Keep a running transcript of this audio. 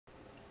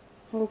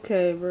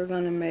Okay, we're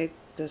going to make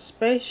the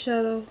space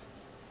shuttle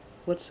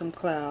with some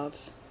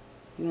clouds.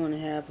 You want to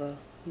have a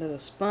little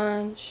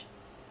sponge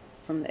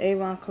from the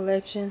Avon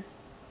collection,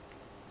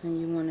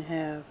 and you want to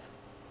have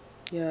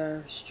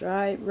your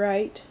stripe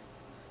right,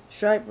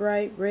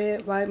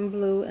 red, white, and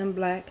blue, and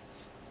black,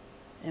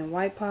 and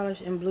white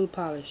polish and blue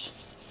polish.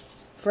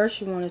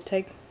 First, you want to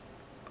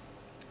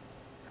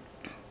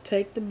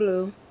take the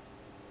blue.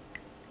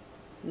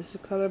 This is the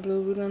color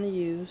blue we're going to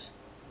use,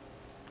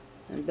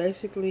 and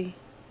basically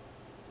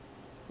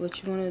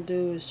what you want to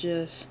do is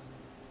just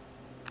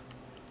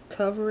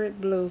cover it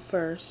blue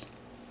first,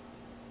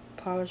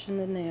 polishing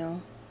the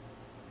nail.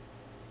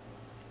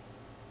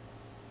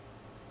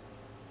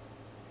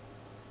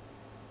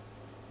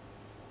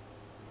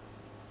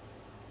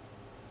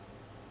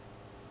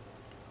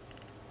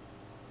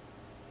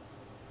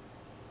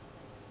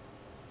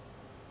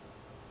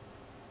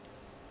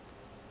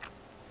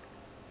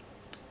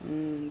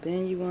 And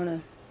then you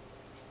want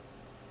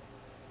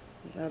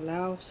to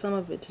allow some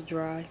of it to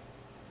dry,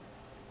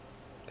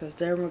 because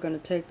then we're going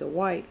to take the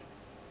white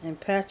and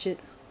patch it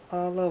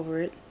all over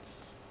it,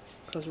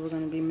 because we're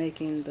going to be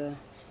making the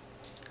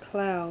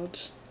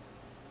clouds.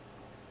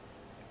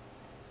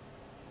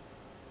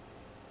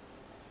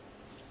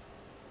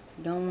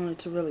 You don't want it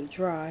to really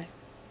dry,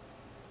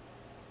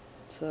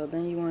 so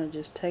then you want to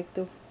just take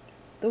the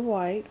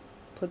white,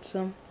 put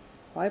some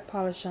white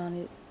polish on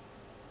it,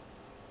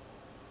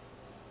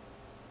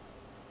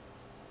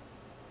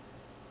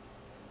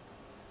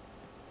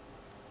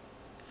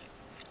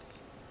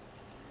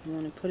 you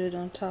want to put it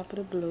on top of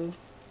the blue.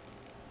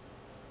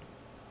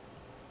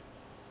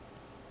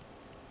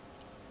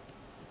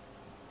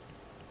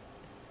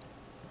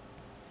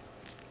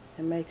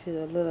 It makes it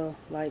a little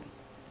like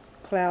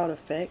cloud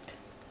effect.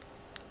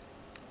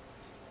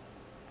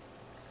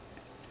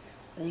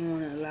 Then you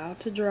want to allow it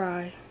to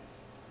dry.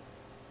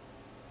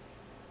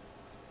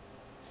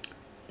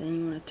 Then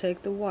you want to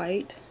take the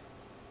white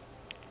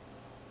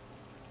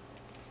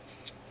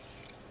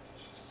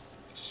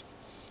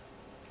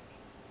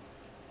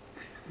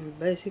and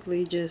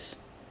basically just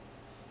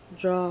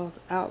draw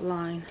the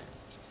outline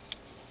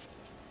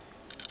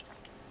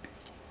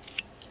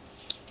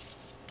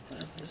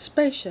of the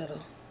space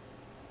shuttle.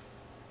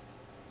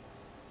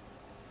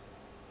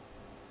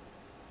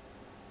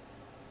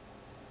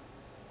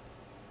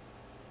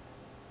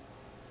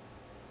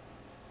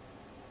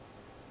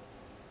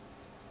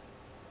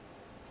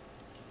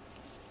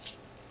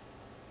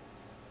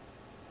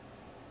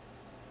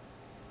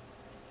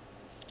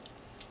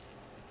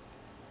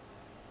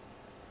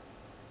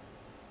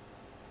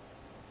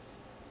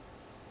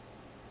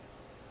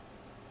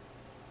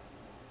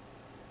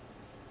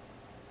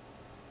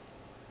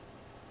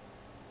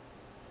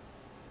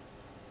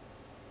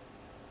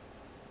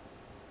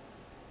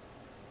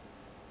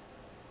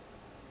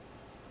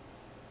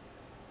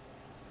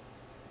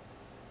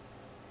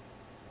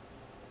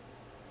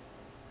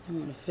 I'm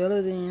going to fill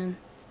it in.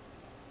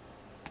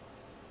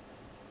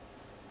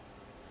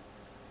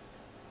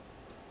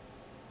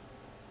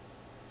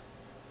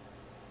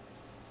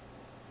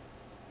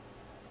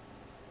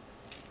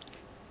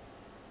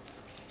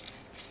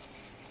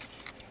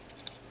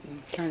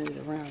 And turn it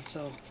around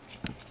so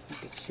you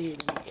can see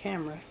it in the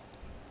camera.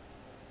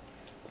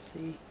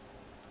 See,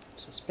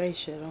 it's a space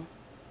shuttle.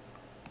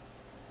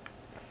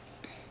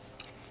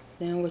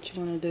 Then what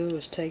you want to do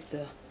is take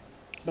the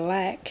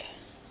black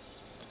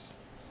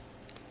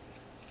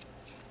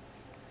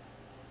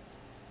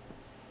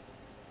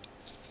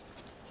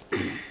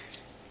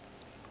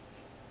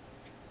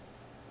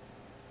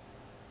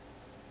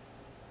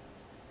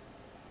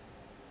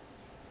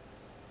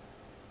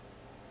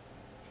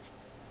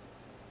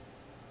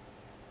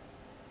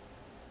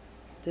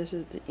this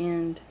is the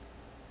end,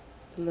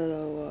 the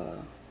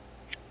little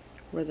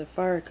where the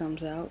fire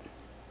comes out.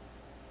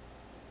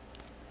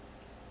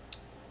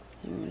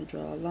 You want to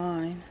draw a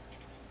line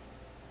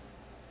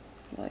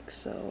like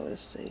so.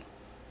 Let's see.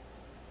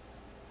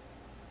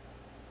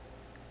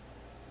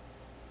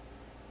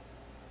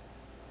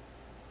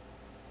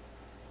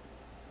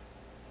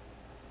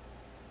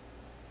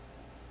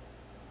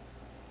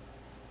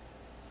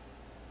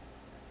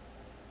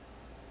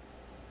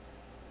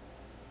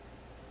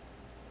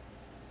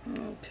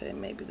 Okay,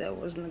 maybe that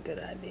wasn't a good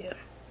idea.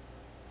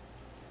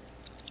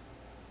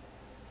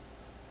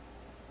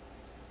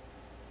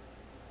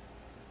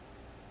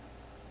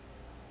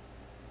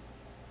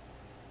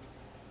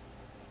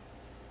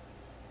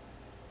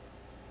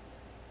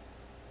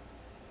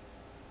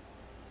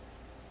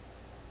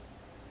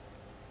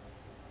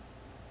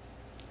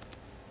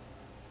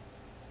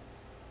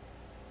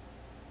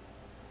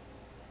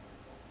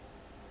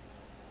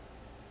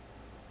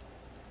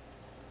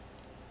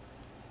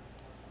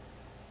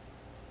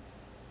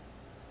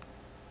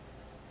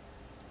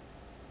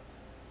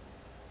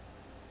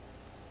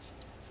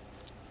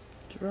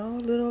 Draw a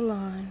little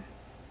line.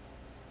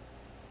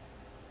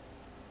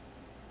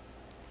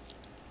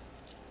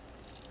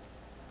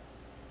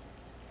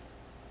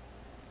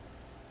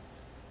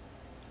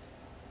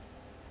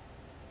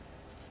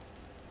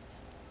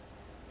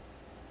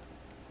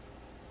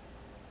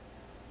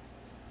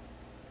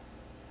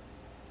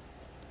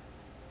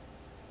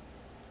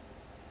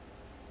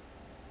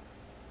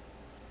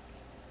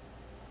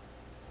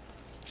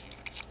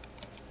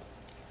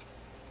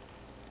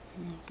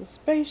 It's a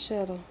space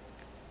shuttle.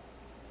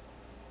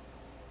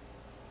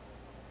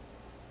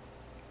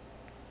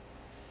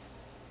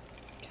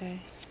 Okay.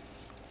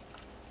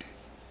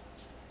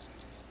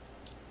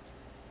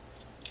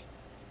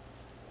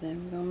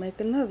 Then we're going to make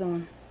another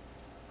one.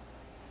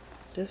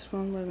 This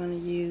one we're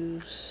going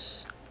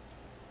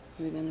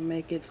to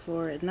make it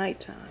for at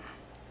nighttime.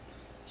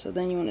 So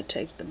then you want to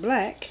take the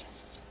black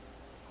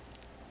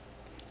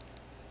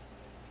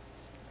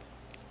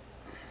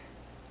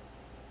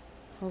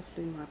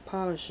hopefully my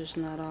polish is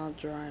not all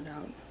dried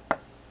out.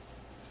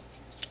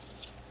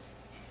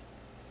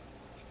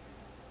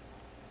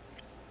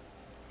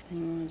 Then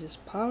you want to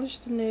just polish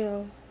the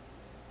nail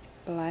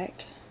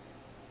black.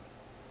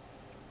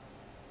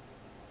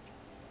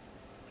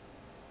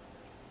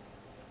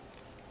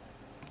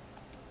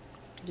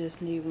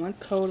 Just need one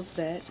coat of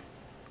that.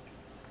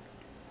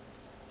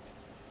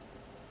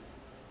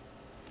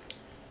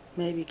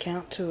 Maybe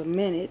count to a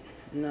minute.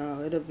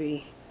 No, it'll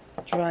be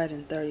dried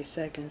in 30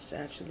 seconds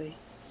actually.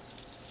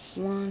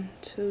 1,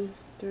 2,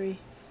 3,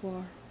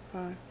 4,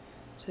 5,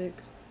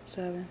 6,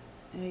 7,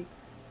 8, 9,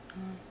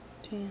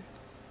 10,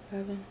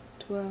 11,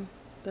 12,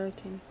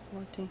 13,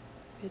 14,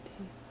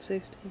 15,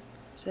 16,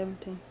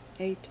 17,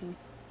 18,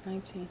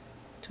 19,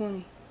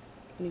 20,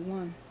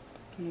 21,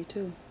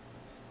 22,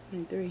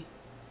 23,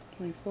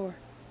 24,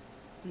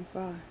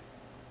 25,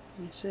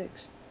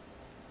 26,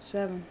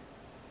 7,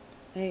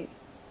 8,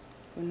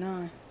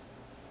 9,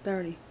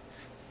 30.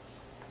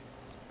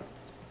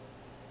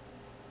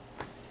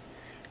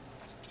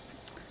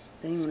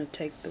 Then you want to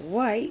take the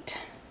white.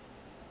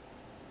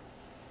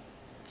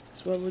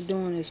 So what we're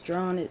doing is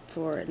drawing it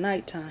for at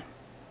nighttime.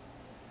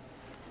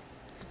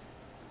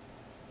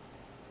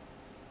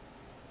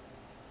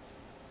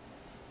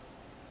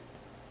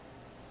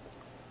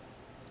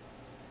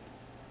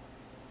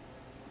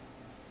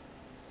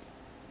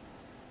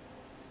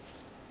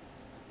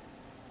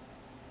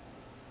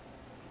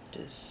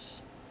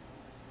 Just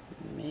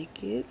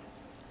make it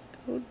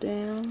go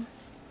down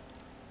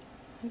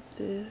like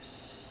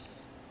this.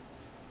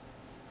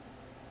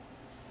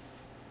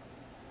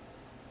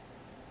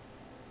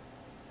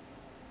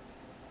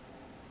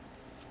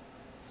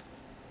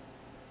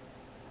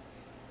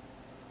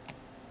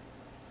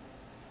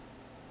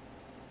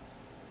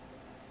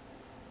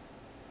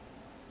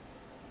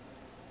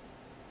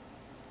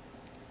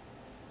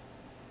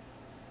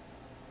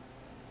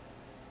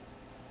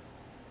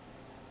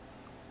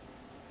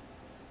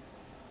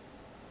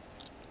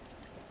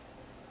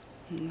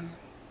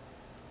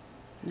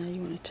 Now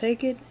you want to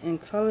take it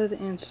and color the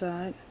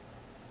inside.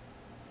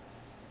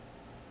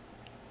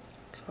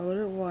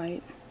 Color it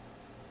white.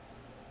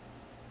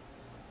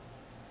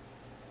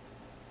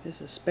 This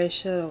is a space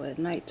shuttle at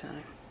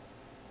nighttime.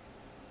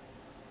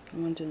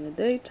 One's in the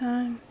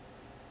daytime,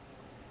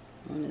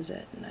 one is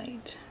at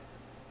night.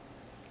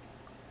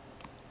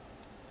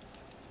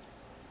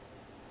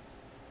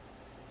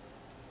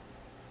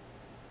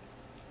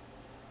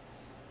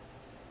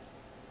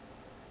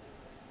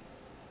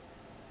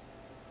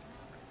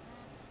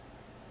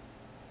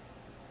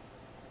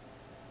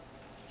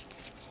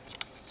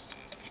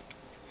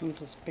 This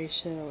is a space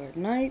shuttle at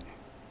night.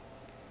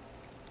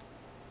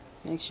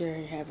 Make sure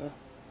you have a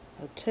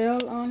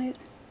tail on it.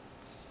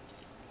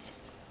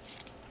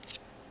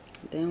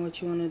 Then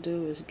what you want to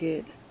do is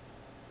get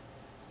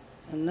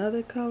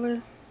another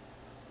color.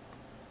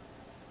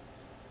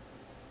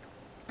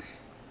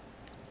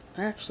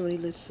 Actually,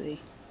 let's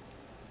see.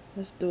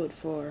 Let's do it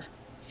for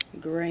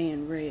gray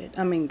and red.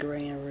 I mean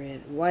gray and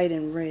red. White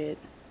and red.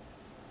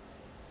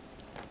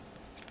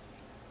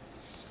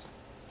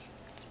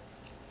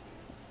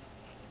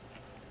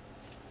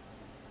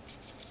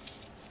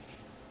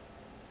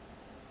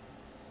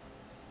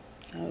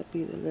 That would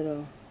be the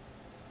little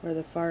where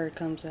the fire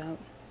comes out.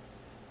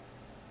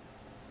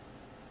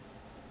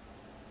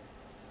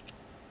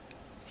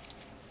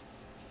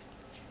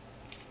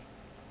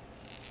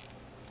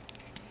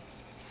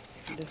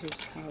 This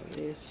is how it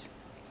is.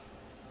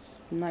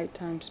 It's the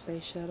nighttime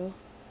space shuttle.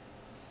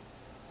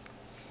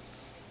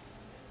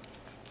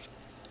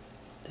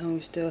 Then we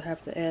still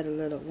have to add a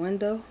little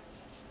window.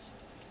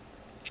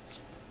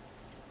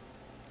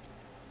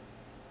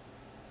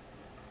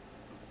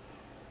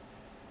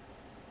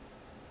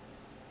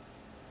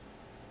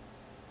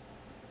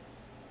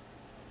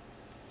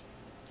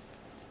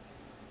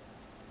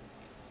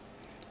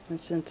 And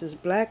since it's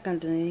black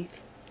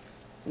underneath,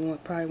 we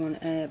probably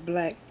want to add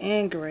black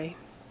and gray.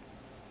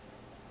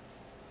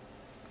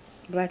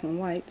 Black and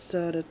white,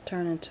 so it'll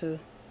turn into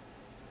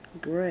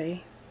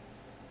gray.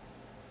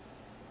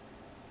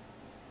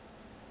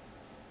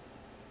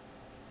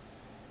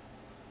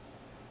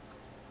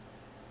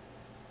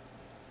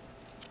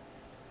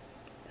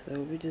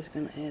 So we're just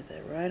going to add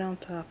that right on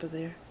top of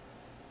there,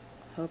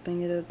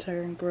 hoping it'll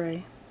turn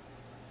gray.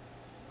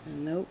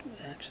 And nope,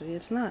 actually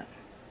it's not.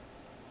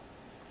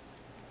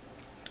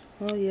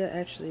 Well, yeah,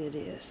 actually it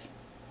is.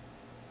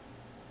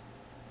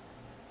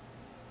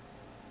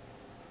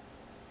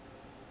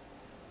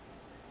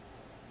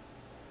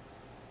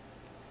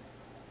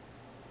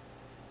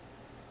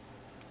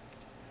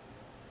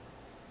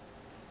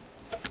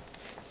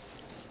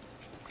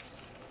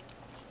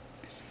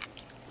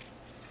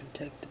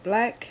 Take the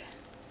black,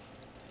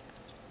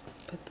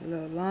 put the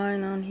little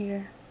line on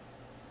here.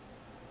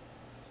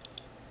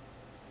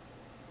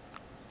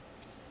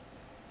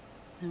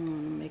 Then we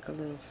want to make a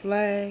little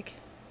flag.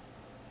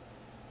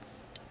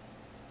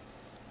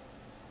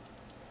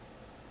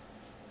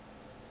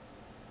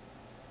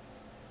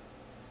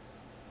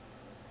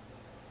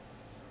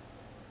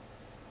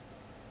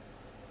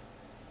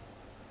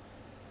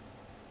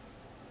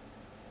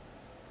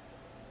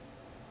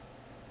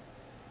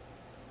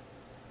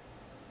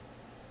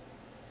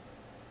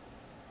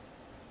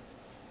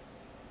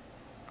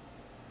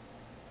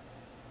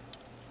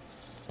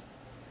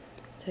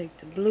 Take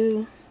the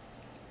blue,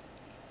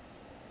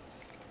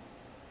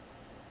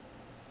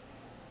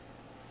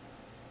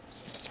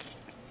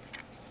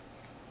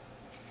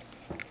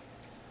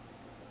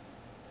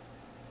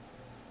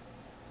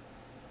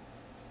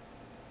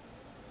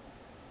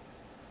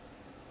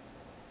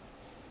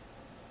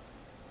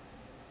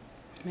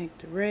 make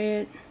the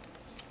red.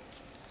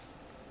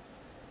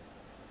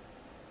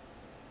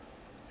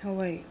 Oh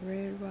wait,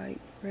 red,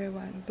 white,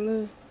 and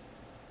blue.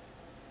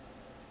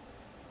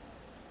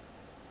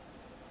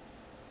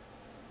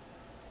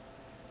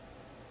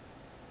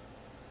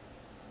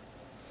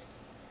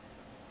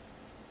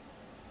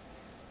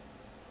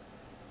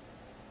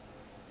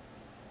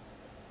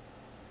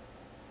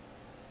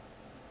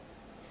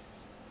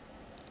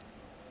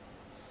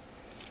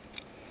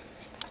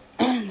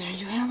 And there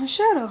you have a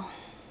shuttle.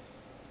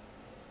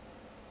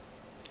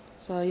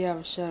 So you have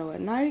a shuttle at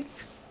night,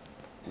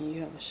 and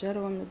you have a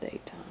shuttle in the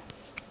daytime.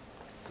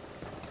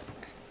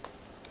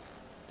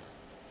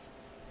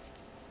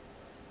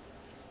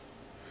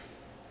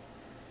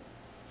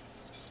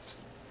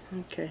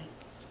 Okay.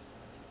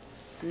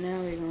 Now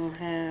we're going to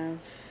have